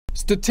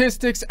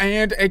Statistics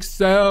and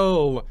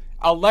Excel.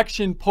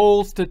 Election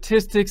poll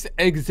statistics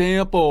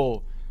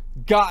example.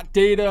 Got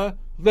data?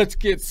 Let's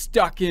get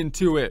stuck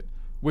into it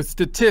with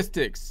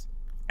statistics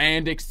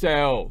and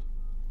Excel.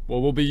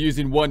 Well, we'll be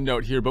using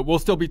OneNote here, but we'll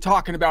still be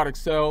talking about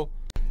Excel.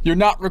 You're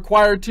not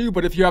required to,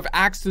 but if you have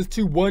access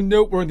to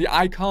OneNote, we're in the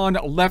icon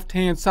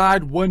left-hand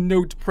side,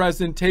 OneNote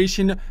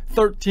presentation,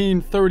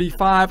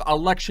 1335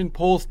 election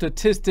poll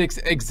statistics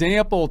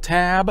example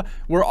tab.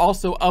 We're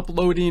also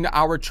uploading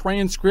our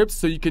transcripts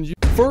so you can use.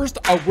 First,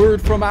 a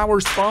word from our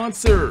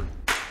sponsor.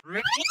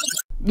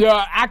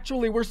 Yeah,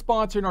 actually, we're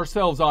sponsoring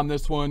ourselves on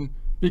this one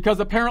because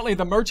apparently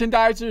the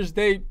merchandisers,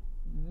 they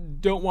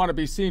don't want to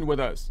be seen with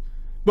us.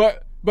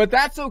 But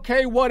that's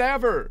okay,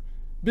 whatever.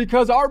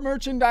 Because our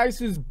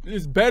merchandise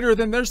is better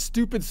than their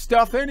stupid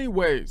stuff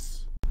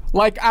anyways.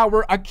 Like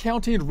our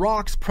Accounting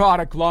Rocks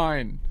product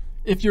line.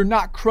 If you're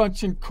not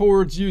crunching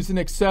chords using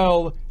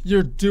Excel,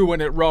 you're doing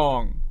it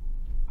wrong.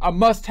 A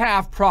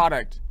must-have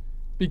product.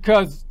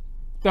 Because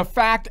the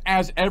fact,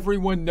 as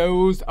everyone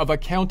knows, of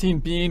accounting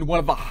being one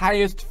of the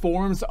highest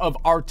forms of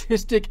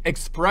artistic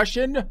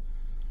expression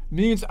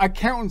means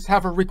accountants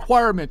have a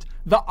requirement,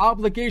 the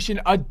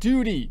obligation, a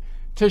duty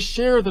to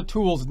share the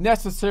tools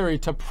necessary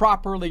to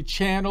properly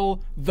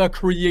channel the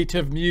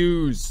creative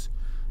muse.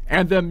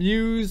 And the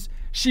muse,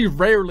 she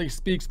rarely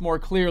speaks more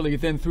clearly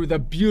than through the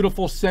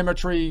beautiful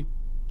symmetry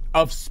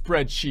of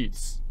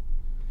spreadsheets.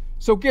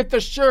 So get the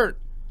shirt,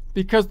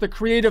 because the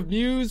creative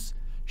muse,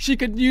 she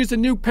could use a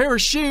new pair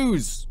of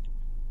shoes.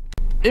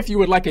 If you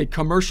would like a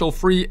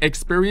commercial-free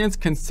experience,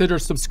 consider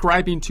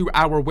subscribing to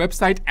our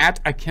website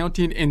at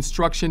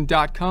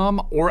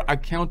accountinginstruction.com or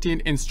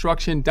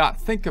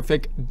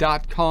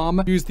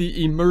accountinginstruction.thinkific.com. Use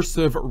the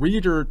immersive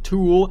reader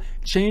tool,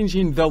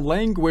 changing the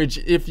language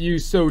if you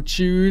so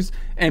choose,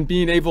 and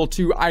being able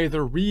to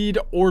either read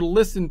or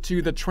listen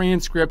to the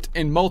transcript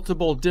in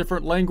multiple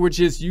different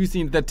languages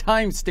using the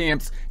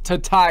timestamps to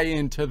tie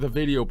into the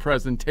video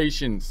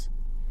presentations.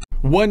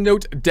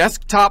 OneNote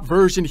desktop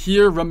version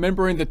here,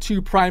 remembering the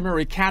two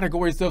primary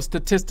categories of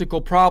statistical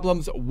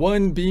problems,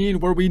 one being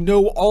where we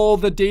know all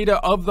the data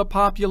of the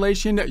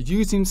population,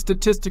 using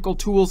statistical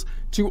tools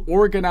to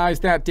organize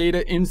that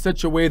data in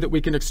such a way that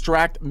we can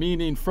extract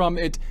meaning from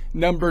it.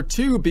 Number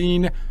two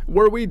being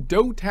where we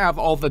don't have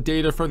all the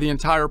data for the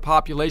entire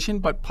population,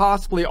 but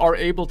possibly are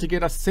able to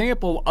get a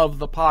sample of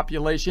the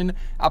population,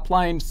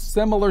 applying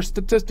similar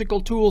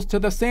statistical tools to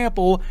the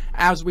sample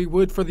as we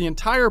would for the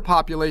entire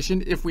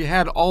population if we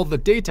had all the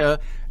data,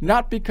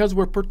 not because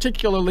we're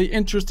particularly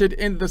interested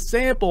in the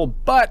sample,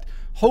 but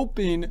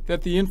hoping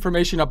that the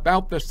information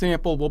about the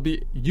sample will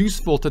be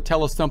useful to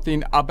tell us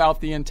something about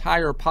the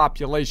entire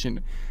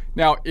population.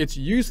 Now, it's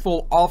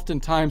useful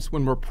oftentimes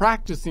when we're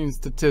practicing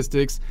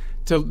statistics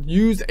to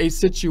use a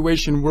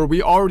situation where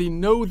we already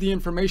know the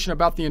information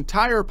about the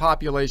entire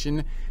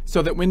population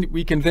so that when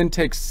we can then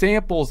take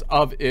samples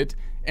of it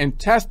and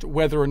test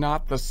whether or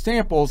not the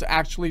samples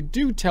actually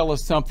do tell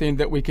us something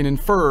that we can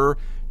infer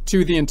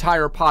to the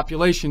entire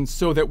population,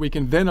 so that we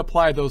can then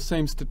apply those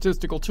same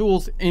statistical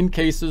tools in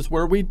cases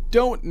where we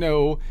don't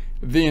know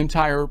the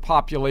entire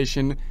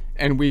population,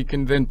 and we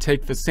can then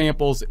take the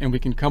samples and we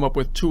can come up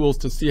with tools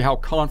to see how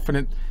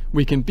confident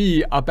we can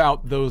be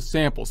about those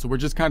samples. So we're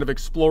just kind of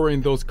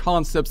exploring those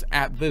concepts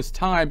at this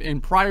time.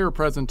 In prior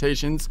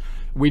presentations,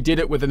 we did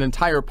it with an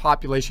entire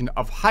population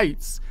of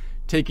heights,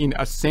 taking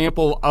a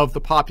sample of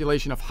the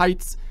population of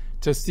heights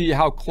to see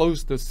how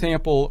close the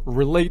sample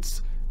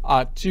relates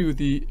to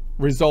the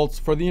results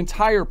for the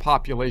entire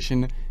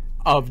population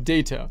of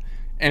data.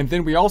 And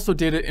then we also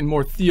did it in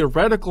more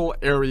theoretical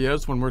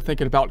areas when we're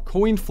thinking about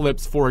coin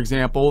flips, for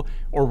example,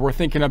 or we're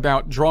thinking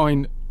about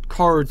drawing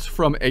cards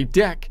from a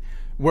deck,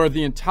 where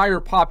the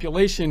entire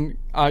population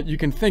you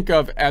can think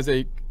of as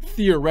a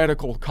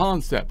theoretical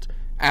concept,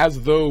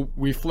 as though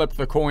we flipped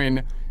the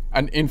coin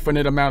an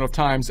infinite amount of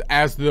times,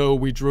 as though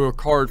we drew a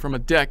card from a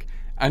deck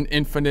an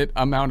infinite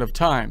amount of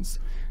times.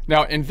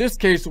 Now, in this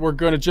case, we're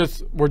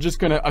just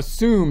going to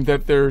assume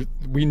that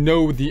we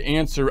know the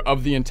answer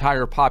of the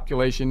entire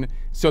population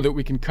so that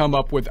we can come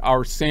up with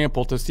our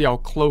sample to see how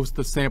close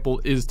the sample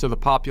is to the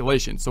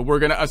population. So we're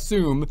going to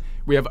assume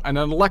we have an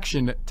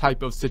election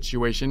type of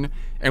situation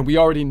and we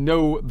already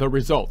know the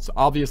results.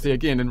 Obviously,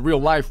 again, in real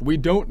life, we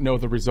don't know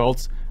the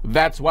results.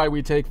 That's why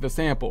we take the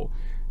sample.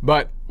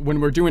 But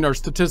when we're doing our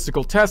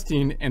statistical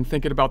testing and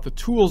thinking about the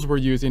tools we're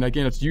using,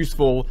 again, it's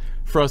useful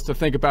for us to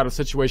think about a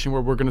situation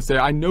where we're going to say,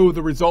 I know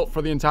the result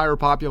for the entire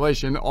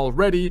population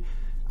already,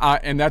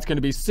 and that's going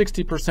to be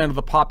 60% of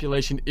the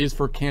population is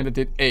for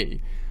candidate A.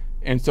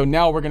 And so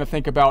now we're going to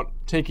think about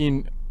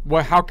taking,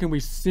 how can we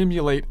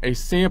simulate a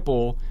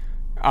sample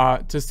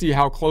to see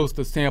how close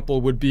the sample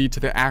would be to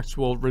the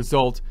actual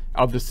result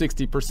of the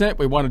 60%.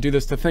 We want to do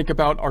this to think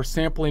about our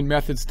sampling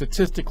method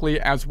statistically,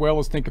 as well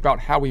as think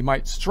about how we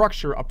might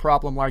structure a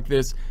problem like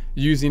this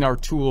using our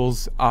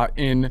tools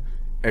in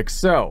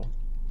Excel.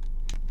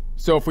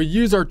 So if we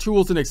use our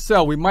tools in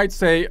Excel, we might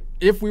say,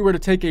 if we were to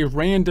take a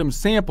random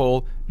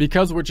sample,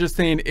 because we're just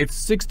saying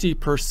it's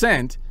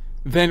 60%,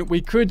 then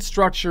we could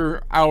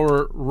structure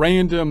our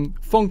random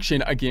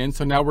function again.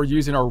 So now we're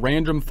using our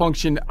random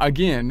function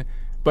again,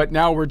 but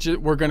now we're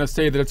going to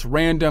say that it's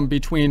random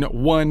between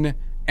 1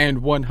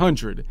 and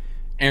 100.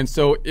 And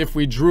so if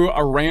we drew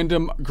a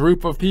random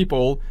group of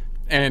people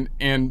and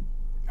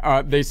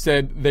they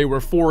said they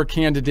were for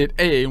candidate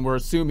A, and we're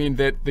assuming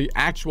that the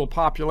actual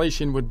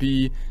population would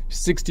be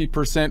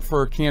 60%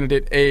 for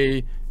candidate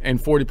A and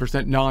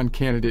 40%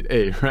 non-candidate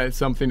A, right?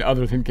 Something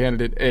other than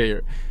candidate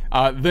A.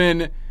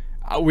 Then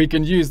we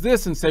can use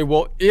this and say,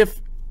 well,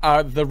 if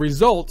the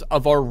result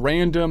of our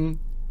random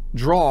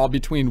draw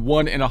between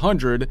 1 and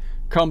 100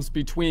 comes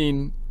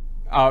between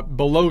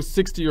below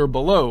 60 or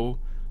below,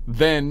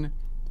 then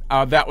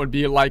that would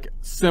be like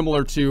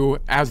similar to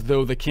as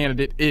though the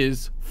candidate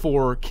is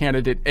for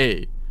candidate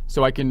A.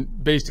 So I can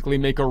basically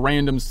make a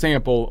random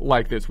sample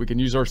like this. We can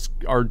use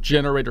our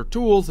generator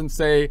tools and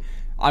say,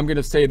 I'm going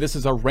to say this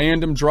is a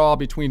random draw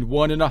between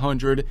 1 and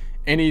 100.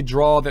 Any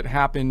draw that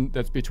happened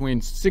that's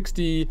between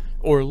 60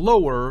 or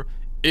lower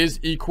is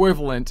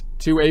equivalent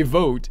to a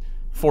vote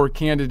for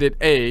candidate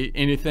A.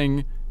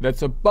 Anything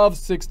that's above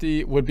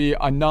 60 would be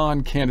a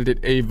non-candidate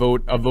A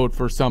vote, a vote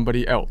for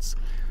somebody else.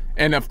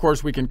 And of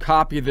course we can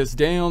copy this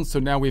down. So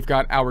now we've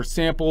got our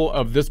sample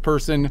of this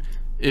person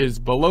is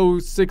below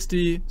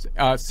 60,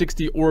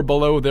 60 or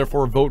below,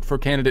 therefore vote for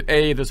candidate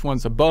A. This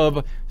one's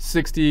above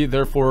 60,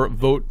 therefore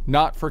vote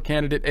not for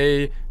candidate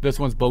A. This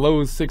one's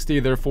below 60,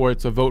 therefore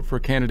it's a vote for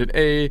candidate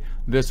A.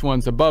 This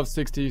one's above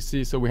 60.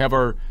 See, so we have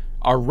our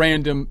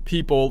random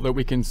people that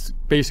we can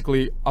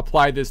basically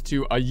apply this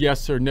to a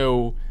yes or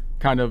no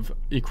kind of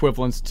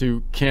equivalence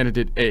to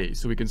candidate A.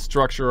 So we can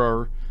structure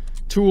our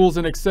tools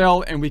in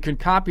Excel and we can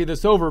copy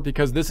this over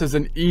because this is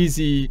an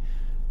easy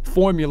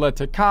formula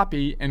to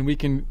copy, and we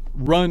can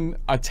run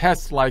a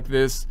test like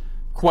this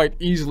quite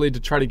easily to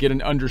try to get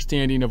an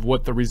understanding of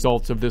what the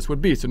results of this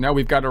would be. So now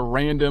we've got a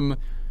random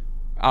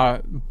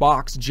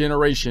box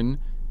generation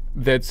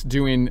that's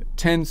doing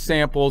 10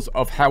 samples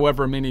of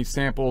however many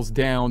samples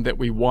down that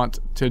we want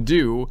to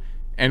do,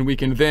 and we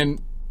can then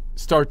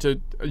start to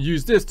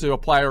use this to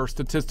apply our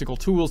statistical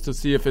tools to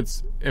see if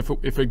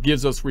it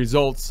gives us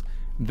results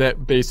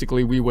that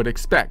basically we would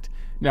expect.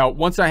 Now,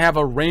 once I have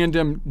a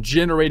random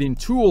generating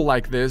tool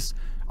like this,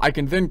 I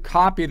can then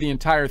copy the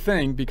entire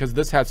thing because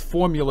this has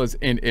formulas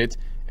in it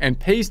and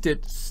paste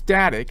it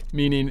static,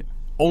 meaning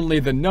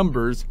only the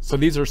numbers. So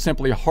these are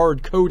simply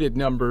hard-coded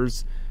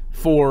numbers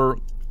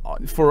for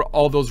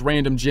all those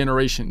random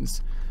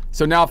generations.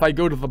 So now if I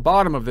go to the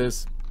bottom of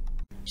this,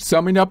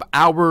 summing up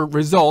our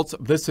results,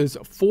 this is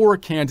for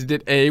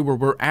candidate A, where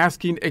we're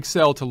asking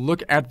Excel to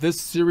look at this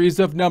series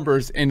of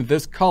numbers in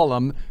this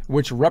column,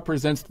 which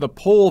represents the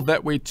poll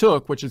that we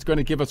took, which is going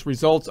to give us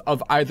results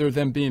of either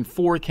them being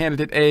for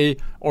candidate A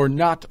or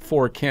not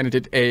for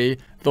candidate A.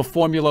 The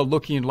formula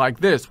looking like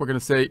this, we're going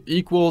to say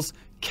equals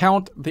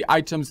count the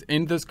items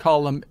in this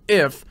column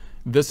if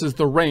this is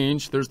the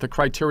range, there's the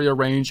criteria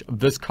range of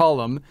this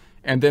column,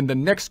 and then the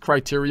next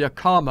criteria,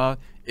 comma,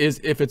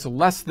 is if it's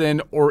less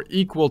than or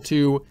equal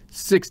to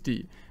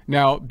 60.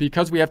 Now,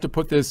 because we have to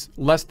put this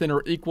less than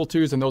or equal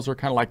to's, and those are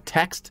kind of like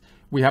text,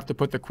 we have to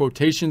put the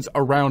quotations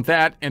around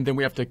that, and then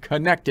we have to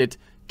connect it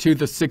to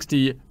the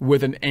 60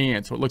 with an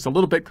and. So it looks a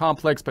little bit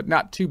complex, but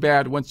not too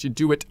bad once you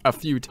do it a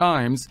few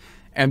times.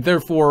 And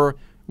therefore,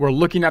 we're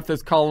looking at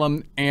this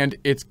column, and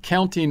it's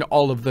counting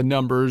all of the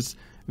numbers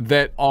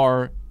that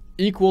are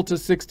equal to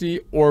 60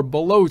 or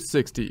below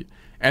 60.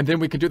 And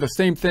then we can do the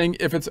same thing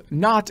if it's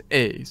not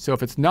A. So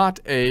if it's not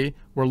A,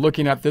 we're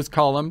looking at this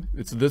column,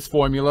 it's this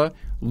formula,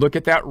 look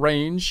at that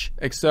range,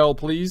 Excel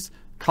please,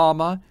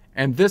 comma,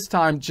 and this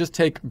time just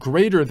take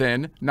greater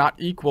than, not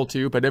equal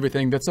to, but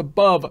everything that's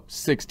above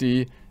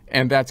 60,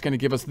 and that's going to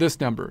give us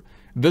this number.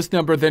 This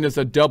number then is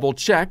a double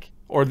check,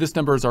 or this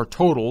number is our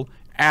total,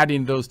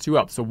 adding those two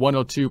up. So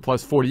 102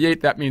 plus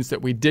 48, that means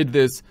that we did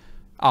this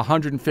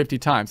 150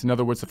 times. In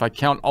other words, if I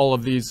count all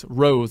of these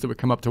rows, it would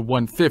come up to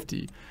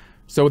 150.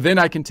 So then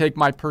I can take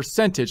my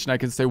percentage and I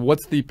can say,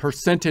 what's the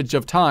percentage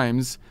of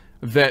times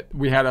that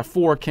we had a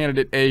for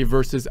candidate A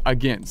versus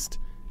against?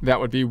 That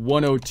would be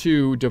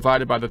 102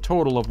 divided by the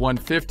total of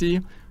 150,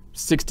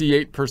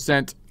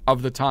 68%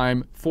 of the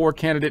time for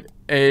candidate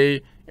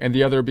A, and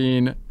the other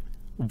being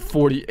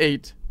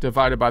 48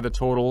 divided by the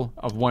total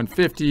of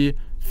 150,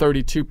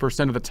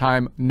 32% of the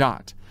time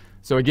not.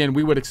 So again,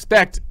 we would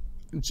expect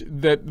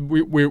that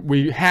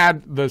we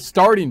had the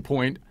starting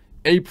point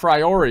a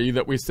priori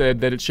that we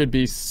said that it should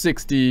be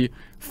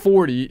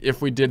 60-40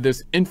 if we did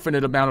this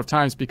infinite amount of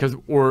times, because,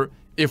 or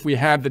if we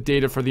had the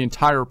data for the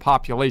entire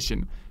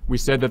population. We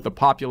said that the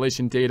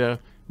population data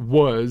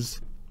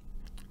was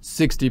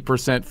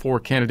 60% for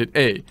candidate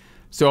A.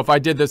 So if I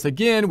did this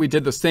again, we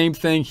did the same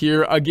thing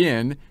here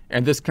again,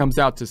 and this comes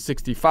out to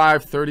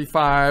 65,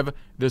 35,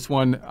 this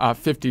one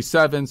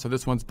 57, so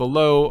this one's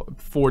below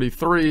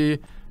 43,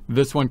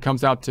 this one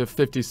comes out to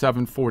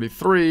 57,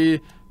 43,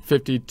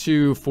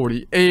 52,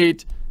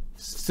 48,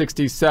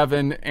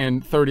 67,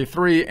 and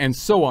 33, and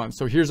so on.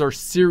 So here's our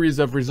series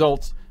of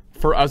results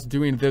for us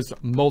doing this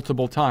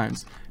multiple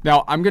times.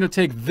 Now I'm going to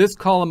take this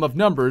column of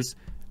numbers,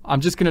 I'm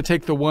just going to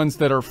take the ones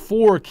that are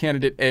for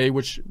candidate A,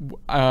 which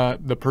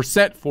the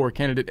percent for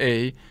candidate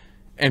A,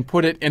 and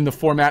put it in the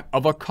format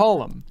of a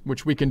column,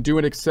 which we can do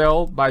in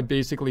Excel by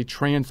basically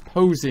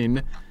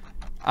transposing.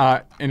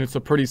 And it's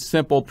a pretty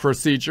simple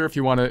procedure if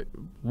you want to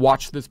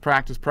watch this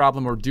practice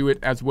problem or do it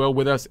as well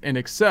with us in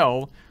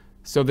Excel.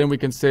 So then we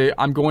can say,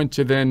 I'm going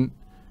to then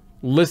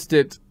list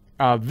it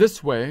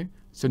this way.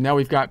 So now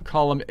we've got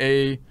column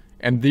A,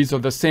 and these are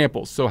the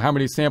samples. So how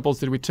many samples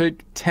did we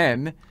take?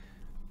 10.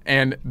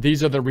 And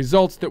these are the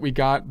results that we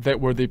got that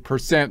were the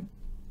percent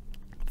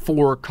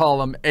for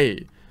column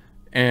A.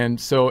 And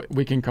so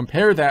we can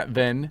compare that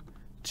then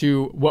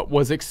to what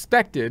was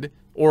expected,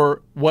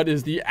 or what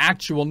is the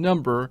actual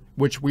number,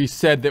 which we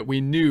said that we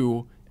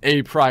knew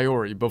a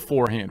priori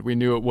beforehand. We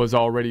knew it was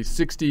already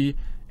 60,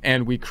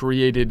 and we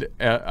created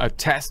a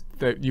test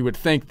that you would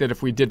think that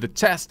if we did the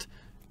test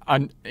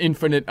an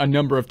infinite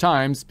number of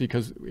times,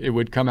 because it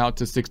would come out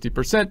to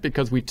 60%,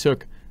 because we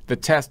took the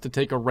test to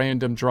take a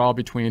random draw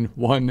between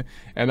 1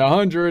 and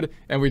 100,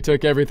 and we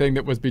took everything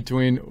that was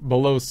between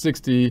below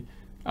 60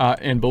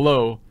 and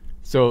below.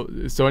 So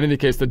in any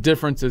case, the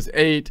difference is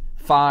 8,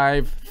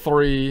 5,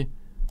 3,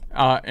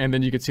 and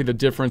then you can see the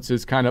difference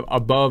is kind of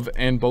above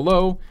and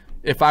below.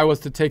 If I was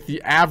to take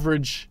the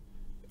average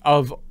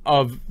of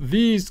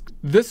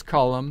this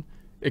column,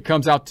 it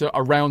comes out to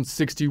around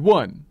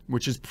 61,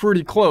 which is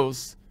pretty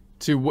close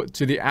to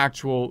the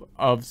actual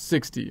of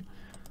 60.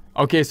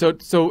 Okay,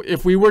 so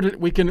if we were to,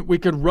 we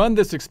could run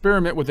this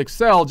experiment with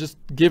Excel, just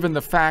given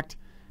the fact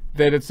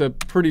that it's a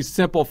pretty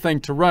simple thing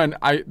to run.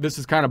 This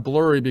is kind of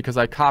blurry because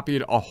I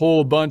copied a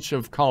whole bunch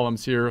of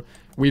columns here.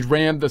 We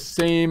ran the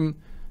same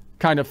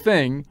kind of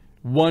thing,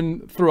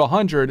 1 through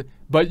 100,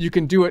 but you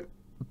can do it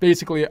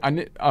basically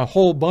a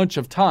whole bunch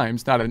of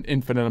times, not an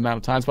infinite amount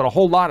of times, but a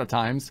whole lot of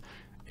times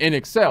in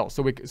Excel.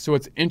 So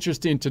it's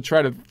interesting to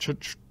try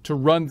to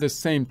run this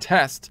same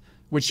test,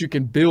 which you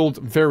can build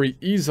very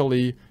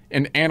easily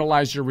and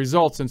analyze your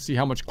results and see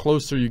how much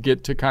closer you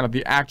get to kind of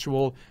the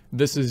actual.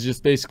 This is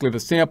just basically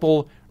the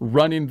sample.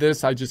 Running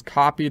this, I just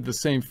copied the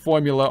same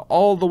formula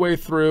all the way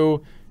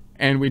through,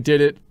 and we did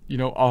it,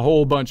 a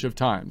whole bunch of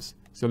times.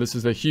 So this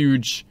is a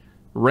huge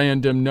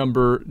random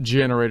number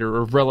generator,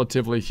 or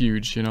relatively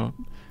huge,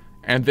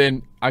 And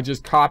then I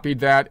just copied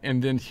that,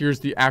 and then here's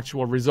the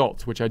actual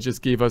results, which I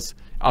just gave us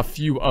a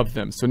few of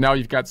them. So now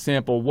you've got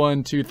sample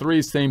 1, 2,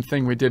 3, same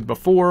thing we did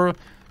before,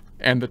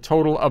 and the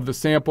total of the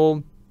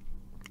sample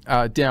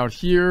down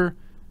here.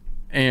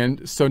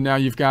 And so now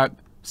you've got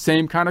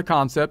same kind of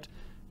concept.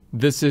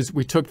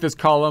 We took this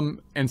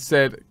column and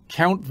said,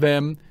 count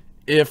them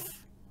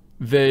if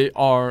they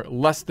are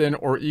less than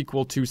or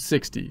equal to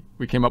 60.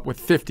 We came up with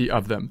 50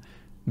 of them.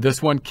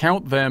 This one,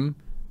 count them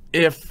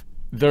if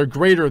they're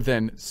greater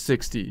than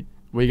 60.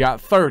 We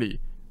got 30.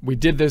 We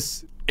did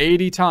this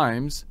 80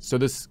 times. So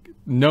this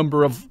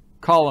number of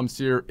columns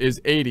here is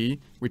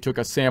 80. We took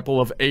a sample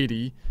of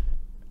 80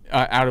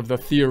 out of the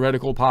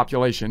theoretical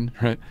population,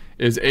 right,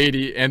 is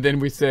 80. And then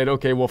we said,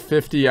 okay, well,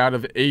 50 out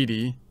of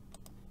 80.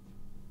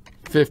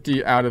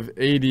 50 out of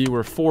 80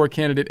 were for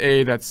candidate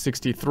A, that's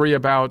 63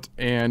 about,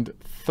 and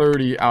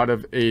 30 out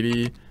of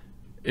 80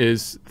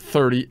 is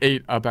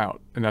 38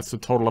 about, and that's a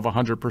total of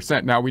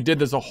 100%. Now we did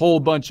this a whole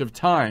bunch of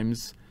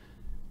times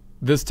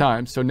this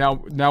time, so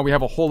now we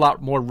have a whole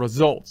lot more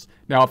results.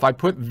 Now if I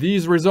put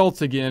these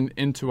results again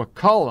into a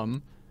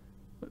column,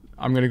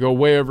 I'm going to go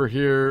way over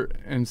here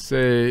and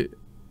say,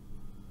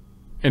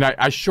 and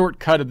I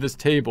shortcutted this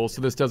table, so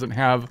this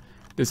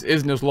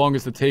isn't as long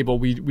as the table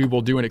we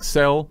will do in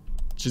Excel,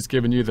 just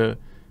giving you the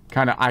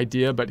kind of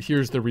idea, but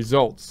here's the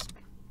results.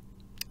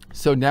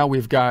 So now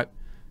we've got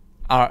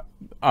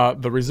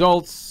the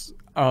results,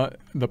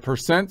 the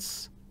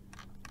percents,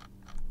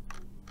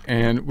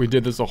 and we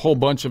did this a whole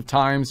bunch of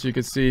times. You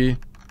can see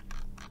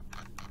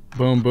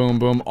boom, boom,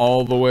 boom,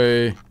 all the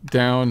way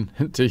down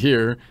to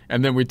here,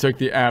 and then we took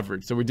the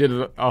average. So we did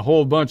it a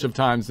whole bunch of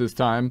times this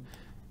time,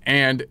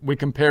 and we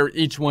compare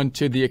each one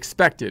to the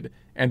expected,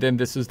 and then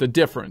this is the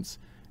difference.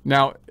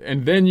 Now,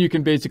 and then you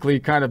can basically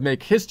kind of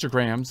make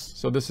histograms.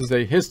 So this is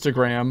a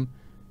histogram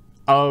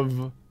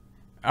of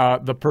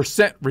the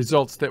percent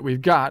results that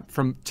we've got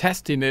from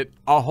testing it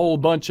a whole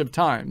bunch of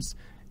times.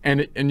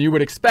 And you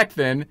would expect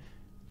then,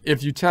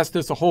 if you test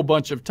this a whole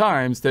bunch of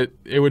times, that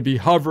it would be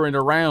hovering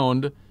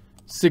around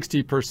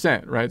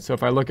 60%, right? So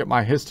if I look at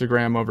my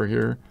histogram over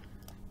here,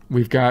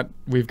 we've got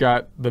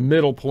the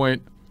middle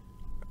point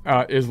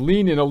is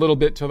leaning a little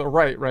bit to the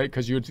right, right?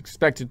 Because you would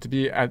expect it to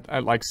be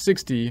at like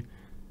 60.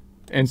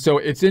 And so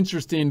it's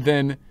interesting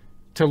then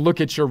to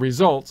look at your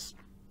results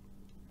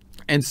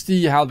and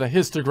see how the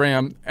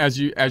histogram, as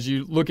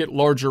you look at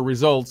larger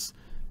results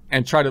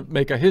and try to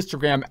make a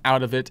histogram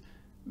out of it,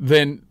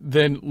 then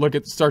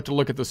start to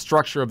look at the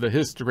structure of the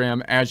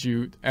histogram as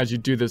you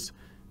do this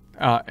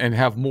and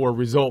have more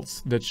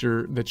results that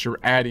you're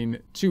adding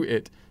to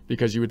it,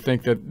 because you would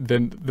think that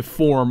then the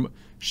form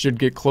should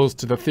get close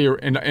to the theory.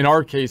 In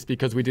our case,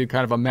 because we did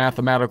kind of a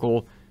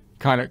mathematical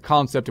kind of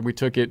concept and we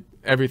took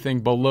everything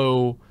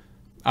below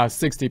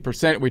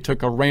 60%, we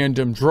took a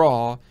random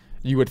draw.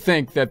 You would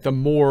think that the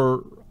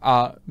more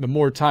the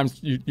more times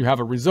you have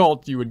a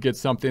result, you would get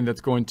something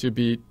that's going to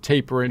be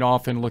tapering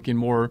off and looking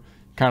more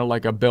kind of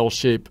like a bell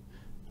shape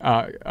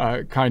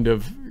kind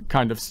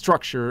of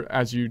structure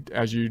as you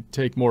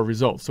take more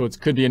results. So it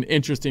could be an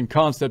interesting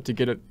concept to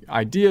get an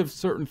idea of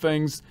certain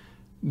things,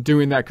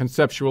 doing that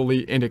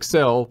conceptually in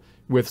Excel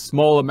with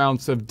small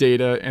amounts of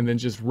data, and then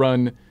just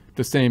run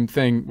the same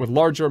thing with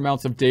larger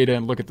amounts of data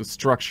and look at the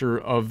structure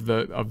of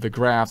the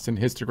graphs and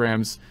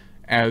histograms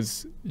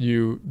as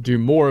you do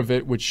more of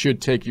it, which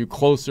should take you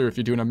closer, if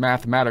you're doing a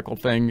mathematical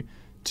thing,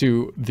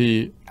 to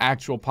the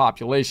actual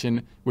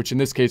population, which in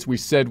this case we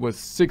said was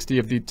 60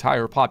 of the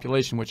entire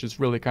population, which is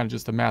really kind of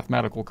just a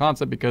mathematical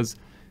concept, because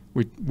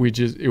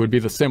it would be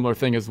the similar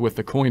thing as with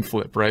the coin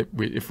flip, right?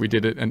 If we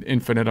did it an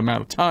infinite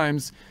amount of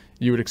times,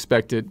 you would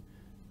expect it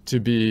to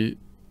be,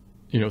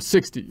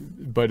 60,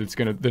 but it's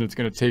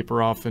gonna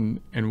taper off and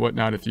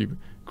whatnot if you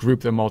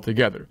group them all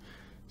together.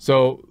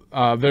 So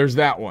there's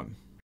that one.